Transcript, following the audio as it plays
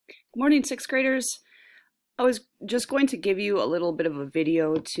Morning, sixth graders. I was just going to give you a little bit of a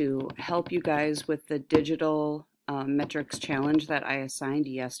video to help you guys with the digital metrics challenge that I assigned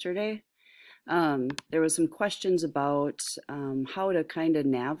yesterday. There was some questions about how to kind of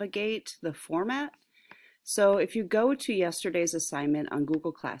navigate the format. So if you go to yesterday's assignment on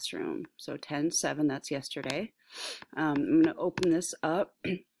Google Classroom, so 10/7, that's yesterday, I'm going to open this up.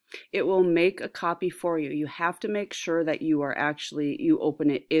 It will make a copy for you. You have to make sure that you open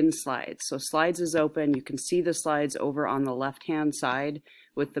it in Slides. So Slides is open. You can see the slides over on the left-hand side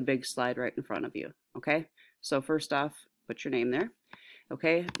with the big slide right in front of you. Okay, so first off, put your name there.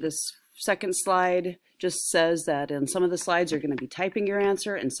 Okay, this second slide just says that in some of the slides you're going to be typing your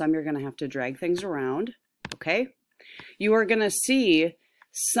answer and some you're going to have to drag things around. Okay, you are going to see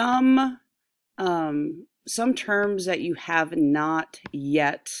some terms that you have not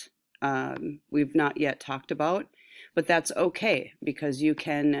yet, we've not yet talked about, but that's okay because you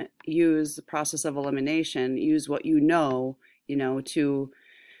can use the process of elimination, use what you know, to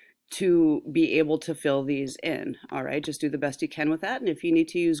be able to fill these in. All right, just do the best you can with that. And if you need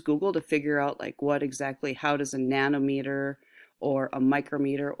to use Google to figure out like what exactly, how does a nanometer or a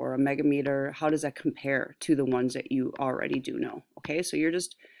micrometer or a megameter, how does that compare to the ones that you already do know? Okay, so you're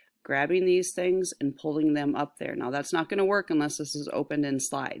just grabbing these things and pulling them up there. Now that's not going to work unless this is opened in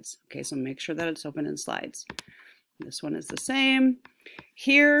Slides. Okay, so make sure that it's open in Slides. This one is the same.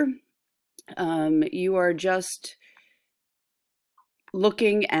 Here, you are just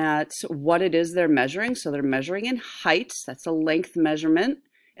looking at what it is they're measuring. So they're measuring in height. That's a length measurement.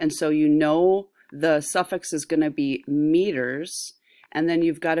 And so you know the suffix is going to be meters. And then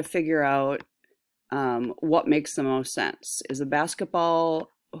you've got to figure out what makes the most sense. Is a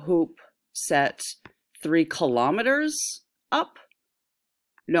basketball hoop set 3 kilometers up?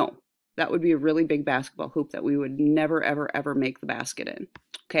 No, that would be a really big basketball hoop that we would never, ever, ever make the basket in.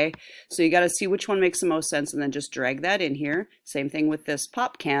 Okay, so you got to see which one makes the most sense and then just drag that in here. Same thing with this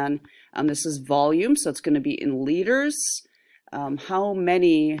pop can. This is volume, so it's going to be in liters. How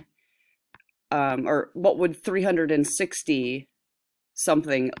many, or what would 360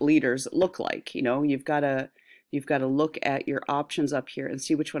 something liters look like? You know, you've got to look at your options up here and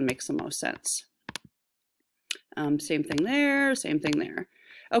see which one makes the most sense. Same thing there, same thing there.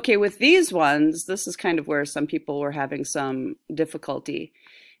 Okay, with these ones, this is kind of where some people were having some difficulty.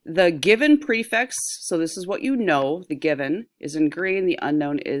 The given prefix, so this is what you know, the given is in green, the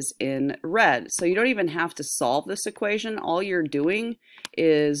unknown is in red. So you don't even have to solve this equation. All you're doing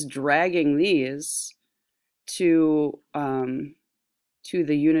is dragging these to the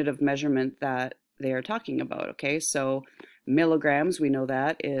unit of measurement that they are talking about. Okay, so milligrams, we know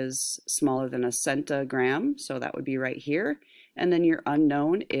that is smaller than a centigram, so that would be right here. And then your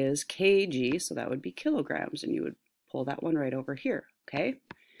unknown is kg, so that would be kilograms, and you would pull that one right over here. Okay,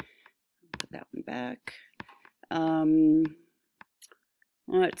 put that one back.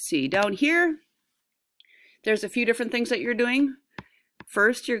 Let's see, down here, there's a few different things that you're doing.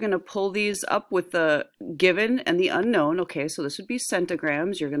 First, you're going to pull these up with the given and the unknown. Okay, so this would be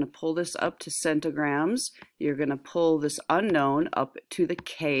centigrams. You're going to pull this up to centigrams. You're going to pull this unknown up to the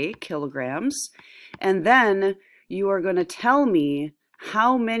K, kilograms. And then you are going to tell me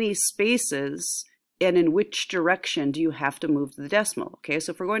how many spaces and in which direction do you have to move the decimal. Okay,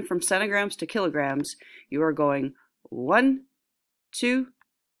 so if we're going from centigrams to kilograms, you are going 1, 2,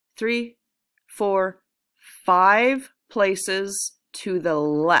 3, 4, 5 places to the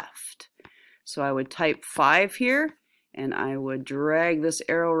left. So I would type 5 here and I would drag this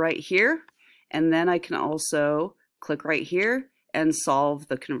arrow right here, and then I can also click right here and solve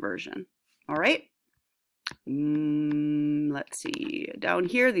the conversion. All right, let's see, down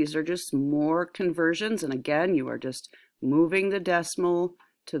here these are just more conversions, and again you are just moving the decimal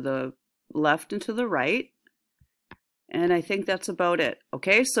to the left and to the right. And I think that's about it.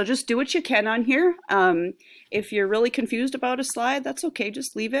 Okay, so just do what you can on here. If you're really confused about a slide, that's okay.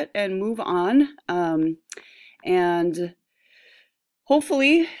 Just leave it and move on. And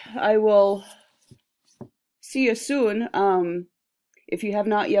hopefully I will see you soon. If you have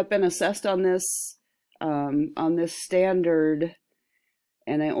not yet been assessed on this standard,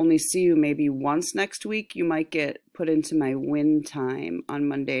 and I only see you maybe once next week, you might get put into my win time on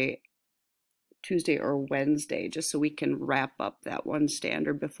Monday, Tuesday, or Wednesday, just so we can wrap up that one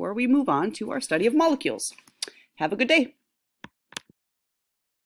standard before we move on to our study of molecules. Have a good day.